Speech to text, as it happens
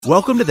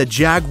Welcome to the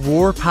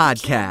Jaguar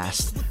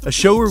Podcast, a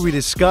show where we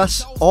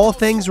discuss all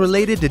things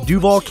related to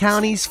Duval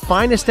County's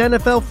finest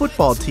NFL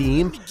football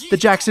team, the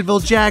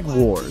Jacksonville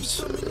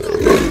Jaguars.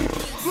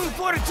 Move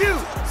 42,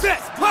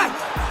 set, fight!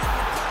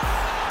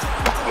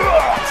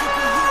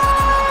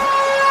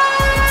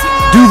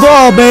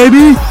 Duval,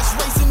 baby!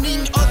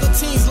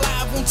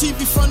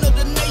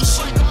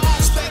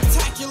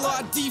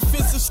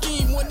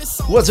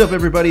 What's up,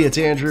 everybody? It's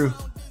Andrew.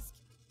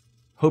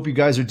 Hope you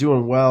guys are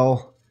doing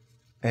well.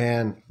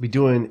 And be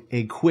doing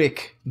a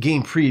quick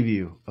game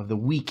preview of the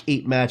Week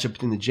 8 matchup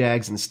between the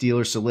Jags and the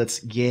Steelers. So let's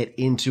get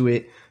into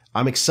it.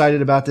 I'm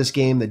excited about this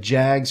game. The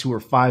Jags, who are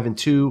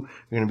 5-2, are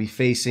going to be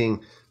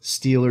facing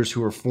Steelers,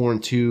 who are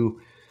 4-2,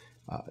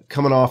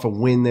 coming off a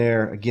win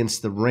there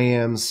against the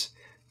Rams.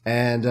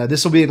 And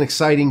this will be an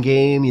exciting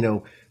game. You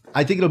know,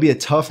 I think it'll be a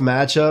tough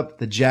matchup.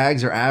 The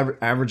Jags are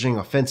averaging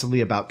offensively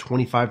about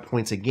 25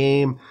 points a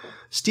game.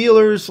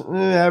 Steelers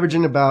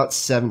averaging about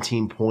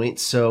 17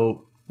 points.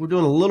 So we're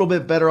doing a little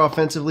bit better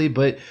offensively,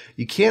 but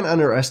you can't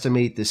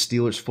underestimate this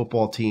Steelers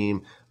football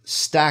team,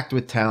 stacked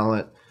with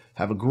talent,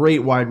 have a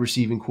great wide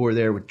receiving core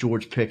there with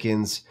George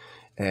Pickens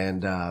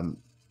and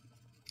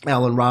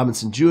Allen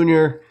Robinson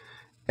Jr.,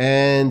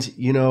 and,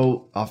 you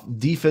know,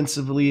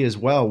 defensively as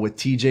well with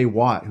TJ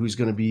Watt, who's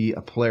going to be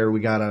a player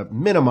we got to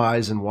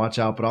minimize and watch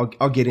out, but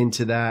I'll get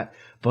into that.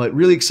 But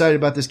really excited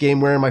about this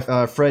game, wearing my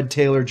Fred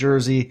Taylor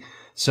jersey.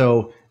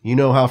 So you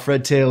know how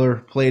Fred Taylor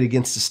played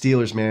against the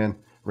Steelers, man.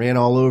 Ran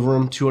all over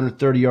him,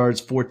 230 yards,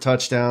 4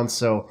 touchdowns.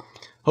 So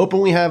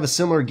hoping we have a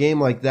similar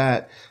game like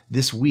that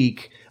this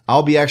week.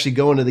 I'll be actually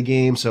going to the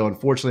game, so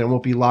unfortunately I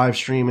won't be live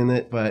streaming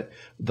it, but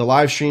the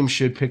live stream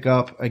should pick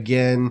up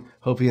again,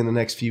 hopefully in the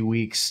next few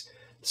weeks.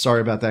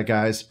 Sorry about that,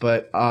 guys.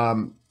 But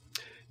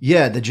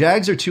yeah, the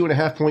Jags are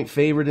 2.5-point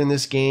favorite in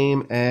this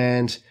game,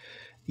 and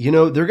you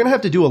know they're going to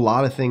have to do a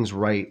lot of things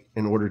right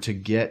in order to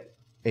get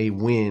a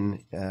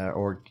win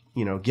or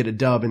get a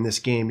dub in this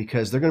game,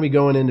 because they're going to be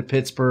going into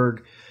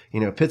Pittsburgh. You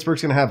know,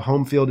 Pittsburgh's going to have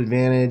home field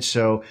advantage,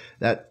 so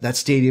that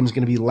stadium's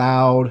going to be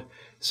loud.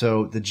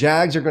 So the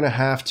Jags are going to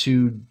have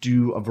to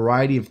do a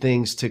variety of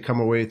things to come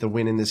away with a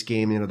win in this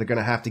game. You know, they're going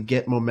to have to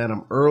get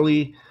momentum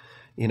early.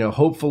 You know,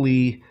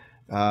 hopefully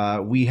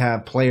we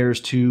have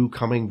players too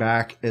coming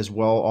back as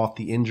well off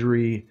the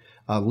injury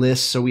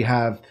list. So we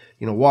have,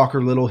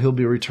 Walker Little, he'll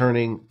be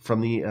returning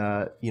from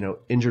the,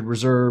 injured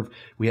reserve.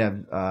 We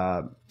have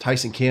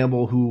Tyson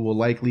Campbell, who will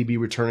likely be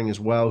returning as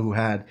well, who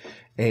had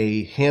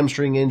a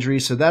hamstring injury.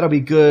 So that'll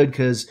be good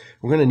because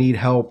we're going to need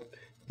help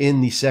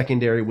in the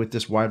secondary with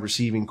this wide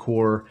receiving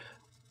core.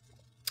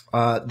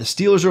 The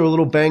Steelers are a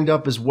little banged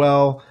up as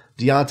well.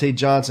 Deontay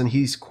Johnson,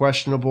 he's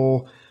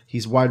questionable.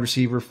 He's wide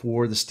receiver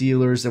for the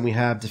Steelers. Then we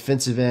have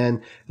defensive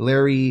end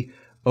Larry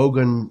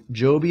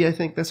Ogunjobi, I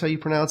think that's how you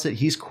pronounce it.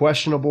 He's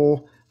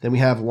questionable. Then we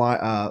have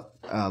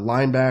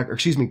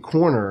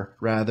corner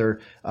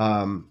rather.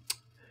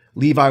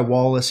 Levi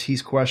Wallace,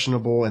 he's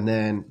questionable, and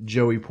then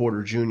Joey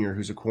Porter Jr.,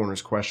 who's a corner,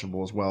 is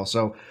questionable as well.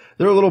 So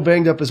they're a little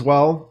banged up as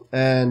well,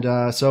 and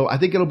so I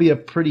think it'll be a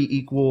pretty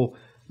equal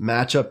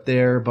matchup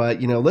there.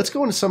 But, let's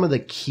go into some of the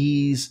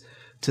keys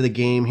to the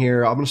game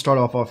here. I'm going to start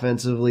off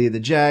offensively. The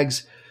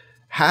Jags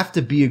have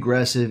to be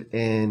aggressive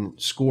and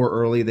score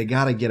early. They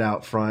got to get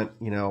out front,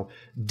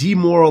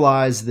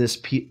 demoralize this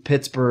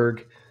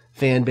Pittsburgh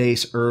fan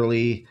base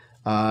early.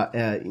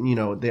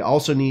 They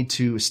also need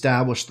to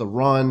establish the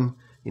run.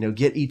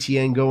 Get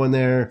ETN going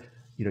there,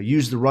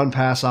 use the run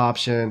pass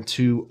option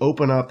to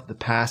open up the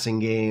passing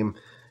game,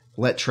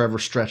 let Trevor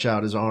stretch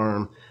out his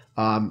arm.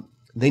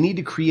 They need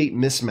to create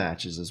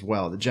mismatches as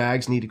well. The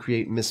Jags need to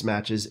create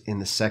mismatches in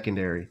the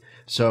secondary.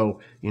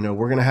 So, we're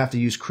going to have to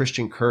use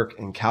Christian Kirk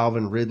and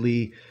Calvin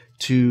Ridley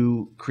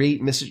to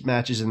create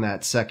mismatches in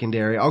that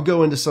secondary. I'll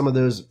go into some of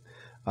those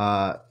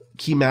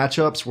key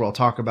matchups where I'll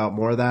talk about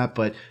more of that,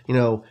 but,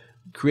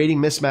 creating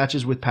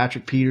mismatches with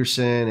Patrick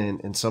Peterson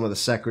and some of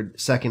the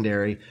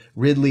secondary.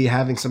 Ridley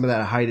having some of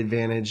that height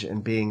advantage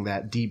and being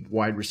that deep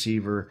wide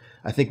receiver,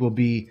 I think will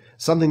be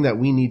something that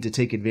we need to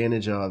take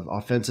advantage of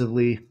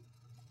offensively.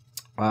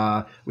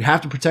 We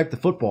have to protect the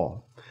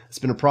football. It's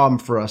been a problem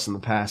for us in the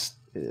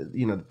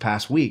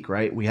past week,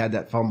 right? We had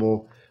that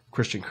fumble.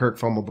 Christian Kirk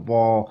fumbled the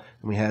ball,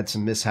 and we had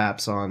some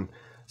mishaps on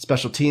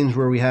special teams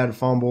where we had a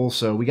fumble.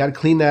 So we got to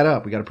clean that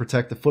up. We got to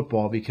protect the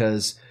football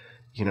because,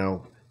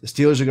 the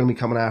Steelers are going to be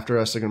coming after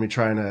us. They're going to be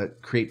trying to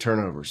create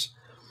turnovers.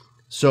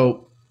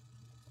 So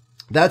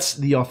that's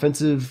the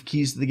offensive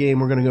keys to the game.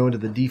 We're going to go into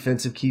the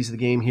defensive keys to the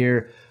game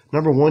here.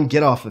 Number one,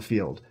 get off the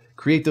field.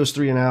 Create those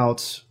 3 and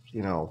outs,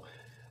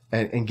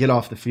 and get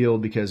off the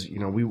field because,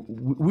 we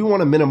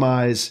want to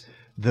minimize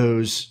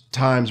those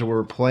times where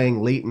we're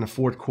playing late in the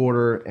fourth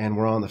quarter and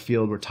we're on the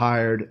field, we're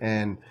tired,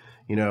 and,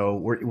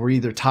 we're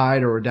either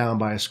tied or we're down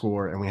by a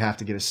score and we have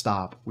to get a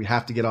stop. We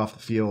have to get off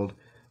the field.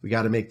 We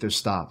got to make those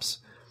stops.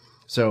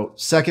 So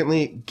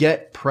secondly,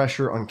 get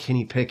pressure on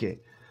Kenny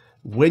Pickett.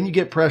 When you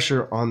get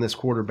pressure on this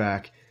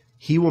quarterback,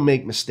 he will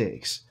make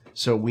mistakes.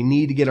 So we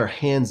need to get our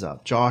hands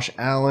up. Josh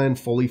Allen,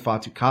 Foley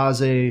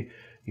Fatukaze,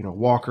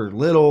 Walker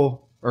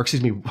Little, or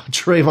excuse me,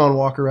 Trayvon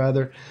Walker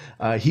rather.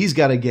 He's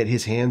got to get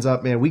his hands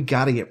up, man. We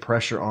got to get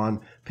pressure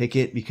on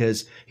Pickett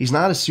because he's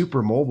not a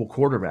super mobile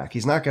quarterback.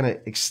 He's not going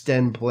to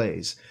extend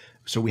plays.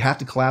 So we have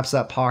to collapse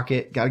that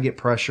pocket, got to get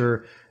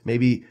pressure,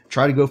 maybe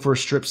try to go for a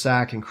strip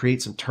sack and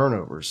create some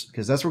turnovers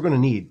because that's what we're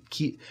going to need.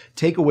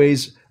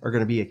 Takeaways are going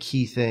to be a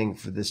key thing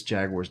for this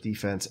Jaguars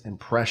defense and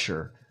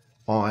pressure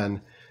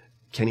on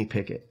Kenny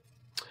Pickett.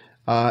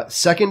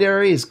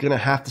 Secondary is going to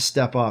have to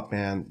step up,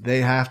 man.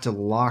 They have to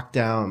lock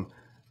down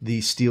the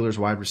Steelers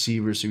wide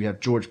receivers. So you have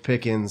George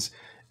Pickens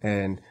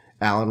and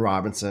Allen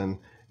Robinson.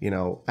 You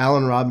know,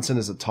 Allen Robinson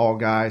is a tall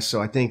guy,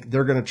 so I think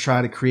they're going to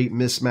try to create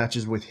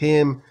mismatches with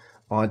him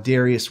on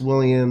Darius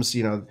Williams,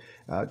 you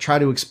know, try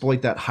to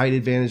exploit that height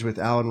advantage with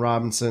Allen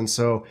Robinson.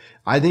 So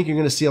I think you're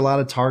going to see a lot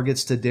of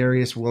targets to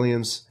Darius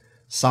Williams'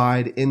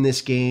 side in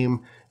this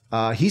game.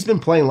 He's been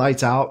playing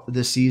lights out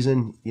this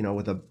season, you know,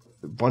 with a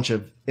bunch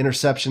of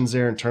interceptions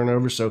there and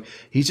turnovers. So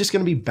he's just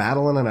going to be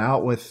battling it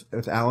out with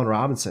Allen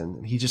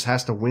Robinson. He just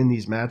has to win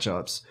these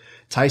matchups.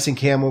 Tyson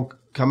Campbell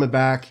coming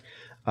back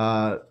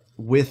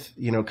with,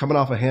 you know, coming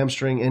off a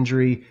hamstring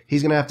injury.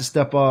 He's going to have to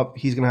step up.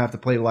 He's going to have to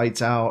play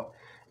lights out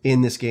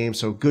in this game.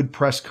 So good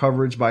press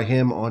coverage by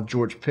him on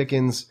George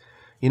Pickens.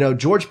 You know,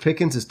 George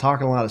Pickens is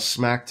talking a lot of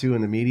smack too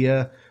in the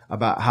media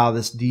about how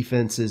this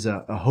defense is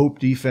a hope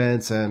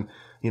defense and,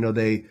 you know,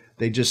 they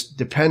just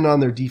depend on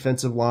their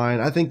defensive line.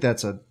 I think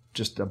that's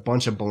just a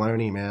bunch of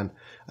baloney, man.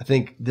 I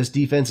think this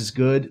defense is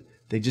good.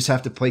 They just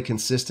have to play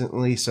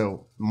consistently.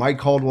 So Mike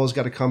Caldwell's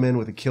got to come in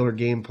with a killer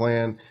game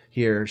plan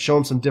here, show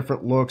him some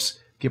different looks,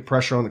 get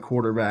pressure on the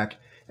quarterback,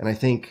 and I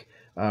think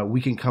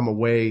we can come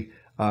away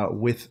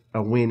with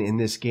a win in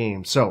this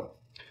game. So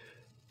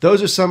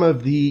those are some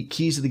of the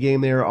keys to the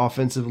game there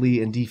offensively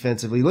and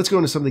defensively. Let's go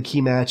into some of the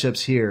key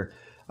matchups here.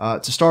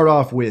 To start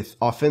off with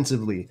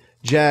offensively,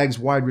 Jags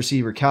wide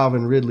receiver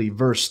Calvin Ridley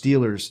versus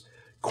Steelers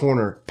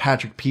corner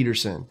Patrick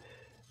Peterson.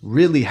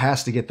 Ridley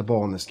has to get the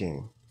ball in this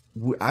game.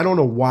 I don't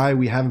know why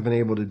we haven't been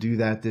able to do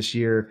that this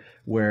year,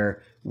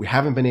 where we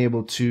haven't been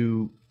able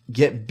to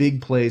get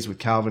big plays with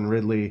Calvin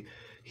Ridley.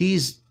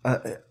 He's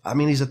a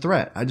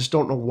threat. I just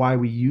don't know why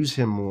we use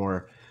him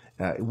more.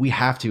 We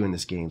have to in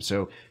this game.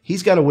 So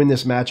he's got to win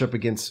this matchup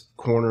against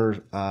corner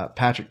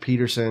Patrick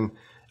Peterson.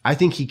 I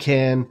think he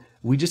can.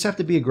 We just have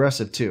to be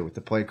aggressive too with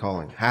the play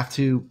calling. Have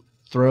to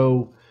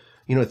throw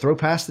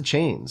past the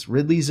chains.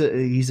 Ridley's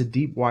a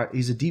deep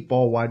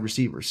ball wide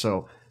receiver,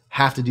 so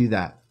have to do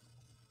that.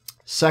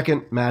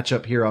 Second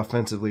matchup here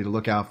offensively to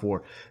look out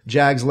for.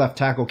 Jags left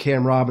tackle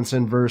Cam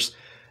Robinson versus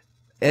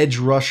edge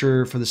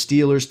rusher for the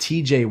Steelers,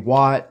 TJ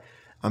Watt.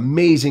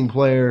 Amazing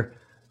player.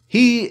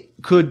 He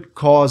could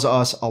cause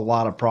us a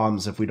lot of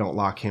problems if we don't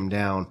lock him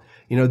down.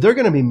 You know, they're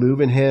going to be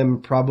moving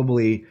him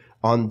probably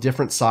on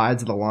different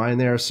sides of the line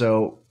there,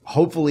 so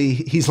hopefully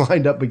he's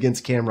lined up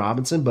against Cam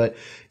Robinson, but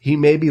he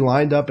may be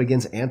lined up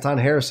against Anton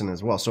Harrison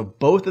as well. So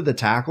both of the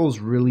tackles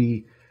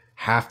really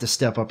have to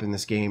step up in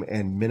this game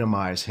and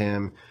minimize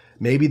him.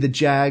 Maybe the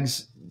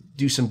Jags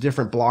do some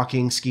different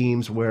blocking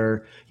schemes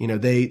where, you know,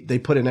 they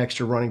put an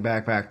extra running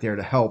back there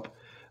to help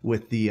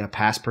with the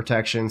pass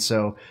protection.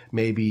 So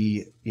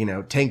maybe, you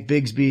know, Tank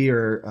Bigsby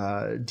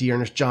or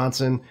Dearness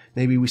Johnson,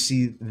 maybe we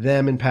see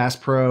them in pass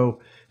pro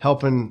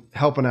helping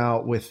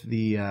out with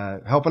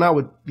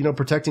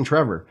protecting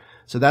Trevor.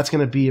 So that's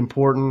going to be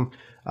important.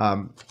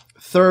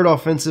 Third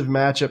offensive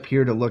matchup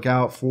here to look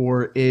out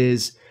for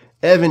is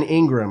Evan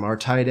Ingram, our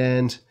tight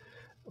end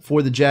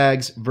for the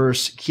Jags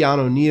versus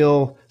Keanu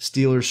Neal,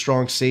 Steelers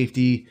strong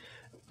safety.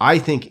 I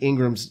think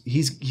Ingram's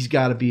he's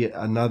got to be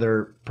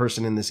another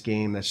person in this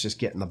game that's just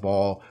getting the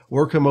ball,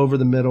 work him over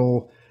the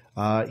middle.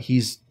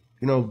 He's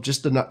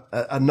just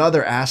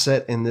another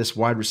asset in this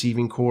wide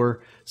receiving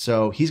core.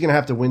 So he's going to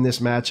have to win this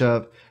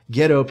matchup,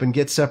 get open,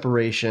 get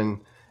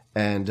separation,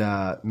 and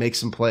make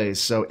some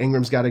plays. So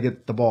Ingram's got to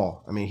get the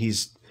ball. I mean,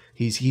 he's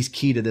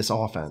key to this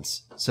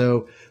offense.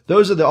 So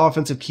those are the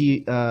offensive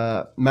key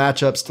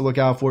matchups to look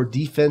out for.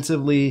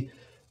 Defensively,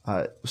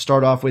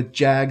 start off with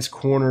Jags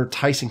corner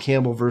Tyson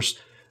Campbell versus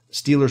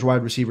Steelers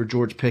wide receiver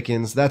George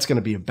Pickens. That's going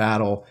to be a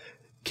battle.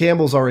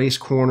 Campbell's our ace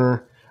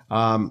corner.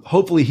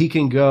 Hopefully he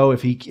can go.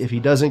 If he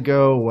doesn't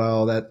go,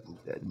 well, that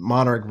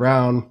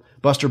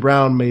Buster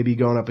Brown may be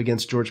going up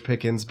against George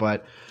Pickens.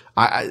 But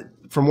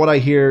from what I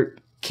hear,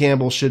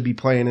 Campbell should be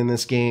playing in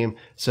this game.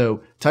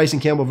 So Tyson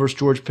Campbell versus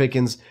George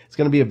Pickens, it's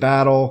going to be a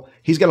battle.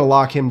 He's got to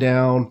lock him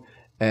down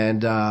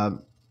and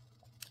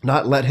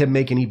not let him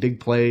make any big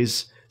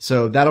plays.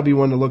 So that'll be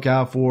one to look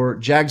out for.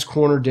 Jags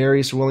corner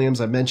Darius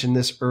Williams, I mentioned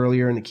this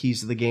earlier in the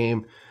keys to the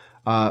game,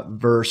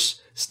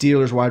 versus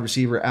Steelers wide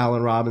receiver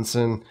Allen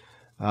Robinson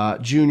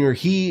Jr.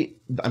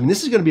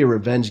 This is going to be a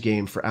revenge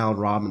game for Allen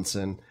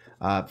Robinson.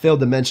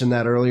 Failed to mention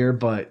that earlier,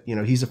 but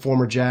he's a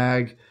former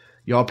Jag.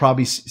 Y'all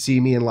probably see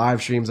me in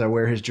live streams. I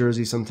wear his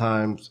jersey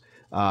sometimes.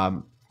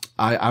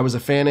 I was a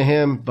fan of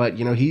him, but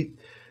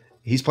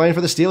he's playing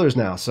for the Steelers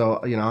now. So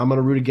I'm going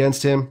to root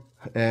against him,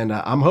 and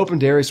I'm hoping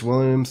Darius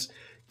Williams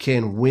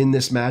can win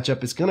this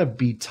matchup. It's going to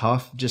be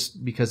tough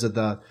just because of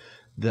the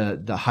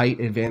the height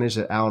advantage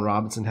that Allen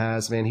Robinson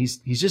has. Man, he's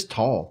just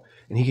tall,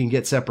 and he can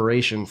get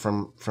separation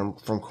from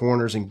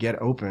corners and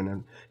get open,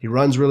 and he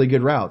runs really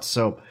good routes.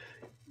 So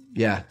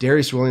yeah,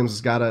 Darius Williams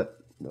has got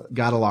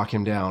to lock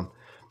him down.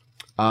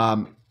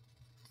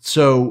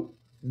 So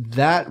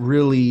that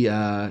really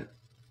one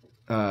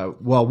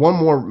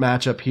more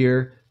matchup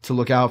here to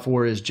look out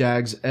for is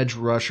Jags edge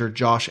rusher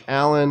Josh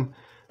Allen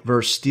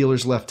versus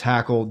Steelers left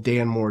tackle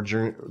Dan Moore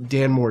Jr.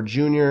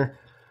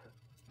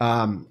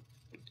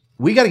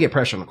 We got to get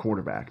pressure on the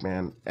quarterback,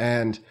 man.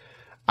 And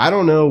I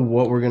don't know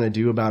what we're going to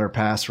do about our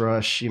pass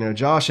rush.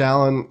 Josh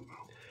Allen,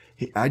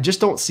 I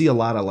just don't see a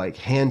lot of like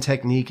hand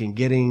technique and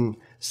getting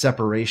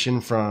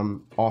separation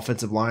from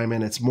offensive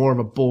linemen. It's more of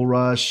a bull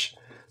rush.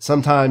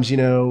 Sometimes,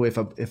 if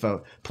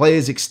a play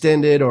is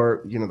extended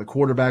or, the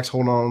quarterback's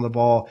holding on to the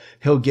ball,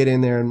 he'll get in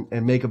there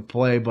and make a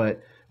play.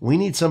 But we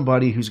need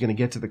somebody who's going to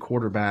get to the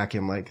quarterback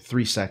in like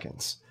 3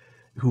 seconds,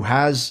 who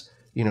has,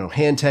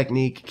 hand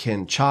technique,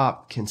 can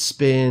chop, can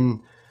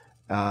spin,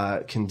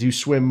 can do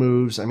swim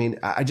moves. I mean,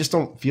 I just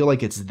don't feel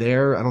like it's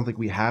there. I don't think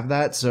we have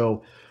that.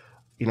 So,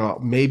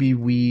 maybe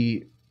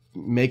we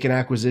make an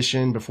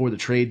acquisition before the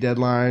trade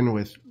deadline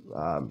with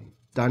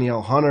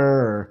Danielle Hunter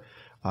or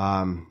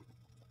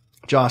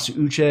Josh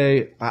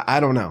Uche. I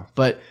don't know,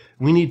 but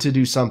we need to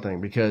do something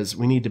because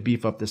we need to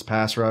beef up this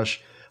pass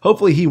rush.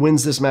 Hopefully he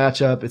wins this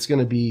matchup. It's going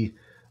to be,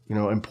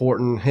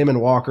 important. Him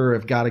and Walker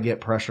have got to get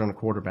pressure on the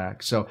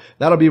quarterback. So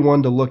that'll be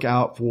one to look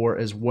out for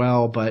as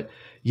well. But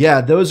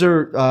yeah, those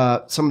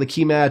are some of the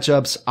key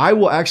matchups. I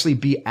will actually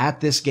be at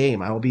this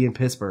game. I will be in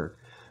Pittsburgh.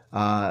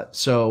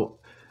 So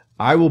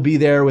I will be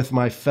there with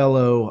my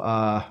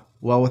fellow,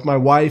 with my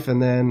wife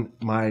and then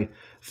my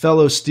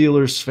fellow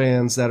Steelers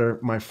fans that are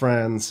my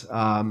friends.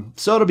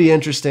 So it'll be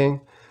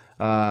interesting.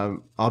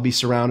 I'll be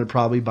surrounded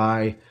probably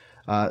by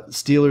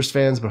Steelers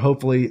fans, but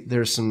hopefully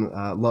there's some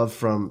love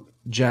from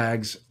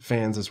Jags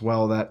fans as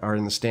well that are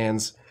in the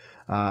stands.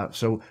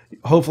 So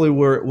hopefully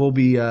we'll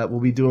be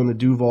doing the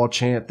Duval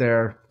chant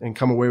there and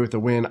come away with a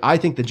win. I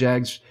think the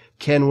Jags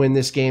can win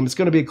this game. It's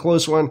going to be a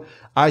close one.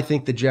 I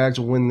think the Jags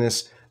will win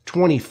this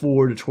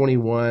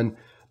 24-21.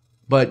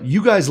 But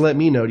you guys let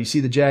me know. Do you see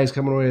the Jags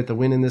coming away with the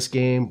win in this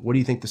game? What do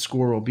you think the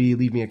score will be?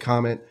 Leave me a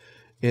comment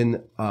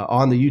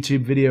on the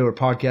YouTube video or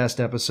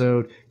podcast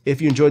episode.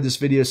 If you enjoyed this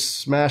video,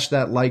 smash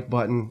that like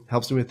button.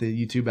 Helps me with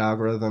the YouTube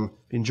algorithm.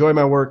 If you enjoy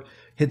my work,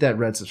 hit that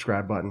red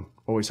subscribe button.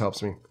 Always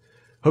helps me.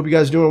 Hope you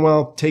guys are doing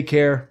well. Take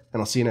care,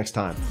 and I'll see you next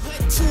time.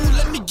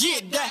 Let me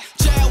get that.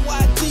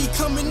 JYD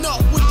coming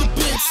up with the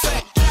big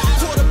sack.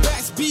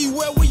 Quarterbacks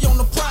beware, we on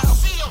the prowl.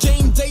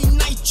 Game day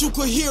night, you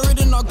could hear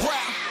it in our growl.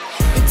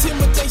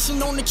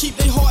 Intimidation on to keep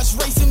their hearts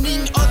racing.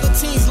 Eating other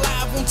teams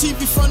live on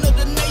TV front of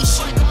the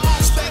nation.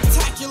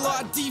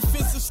 Spectacular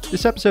defensive scheme.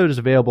 This episode is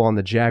available on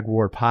the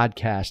Jaguar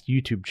Podcast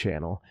YouTube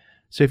channel.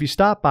 So if you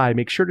stop by,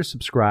 make sure to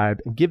subscribe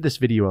and give this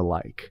video a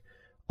like.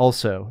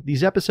 Also,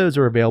 these episodes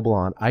are available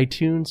on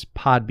iTunes,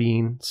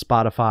 Podbean,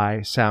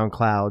 Spotify,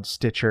 SoundCloud,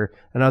 Stitcher,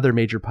 and other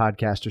major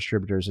podcast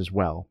distributors as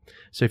well.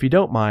 So if you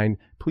don't mind,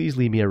 please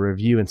leave me a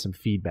review and some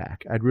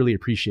feedback. I'd really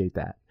appreciate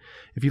that.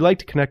 If you'd like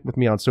to connect with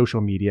me on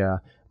social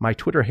media, my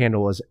Twitter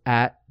handle is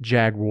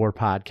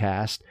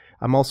 @JagwarPodcast.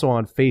 I'm also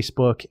on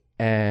Facebook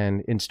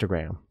and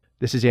Instagram.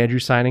 This is Andrew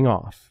signing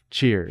off.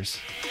 Cheers.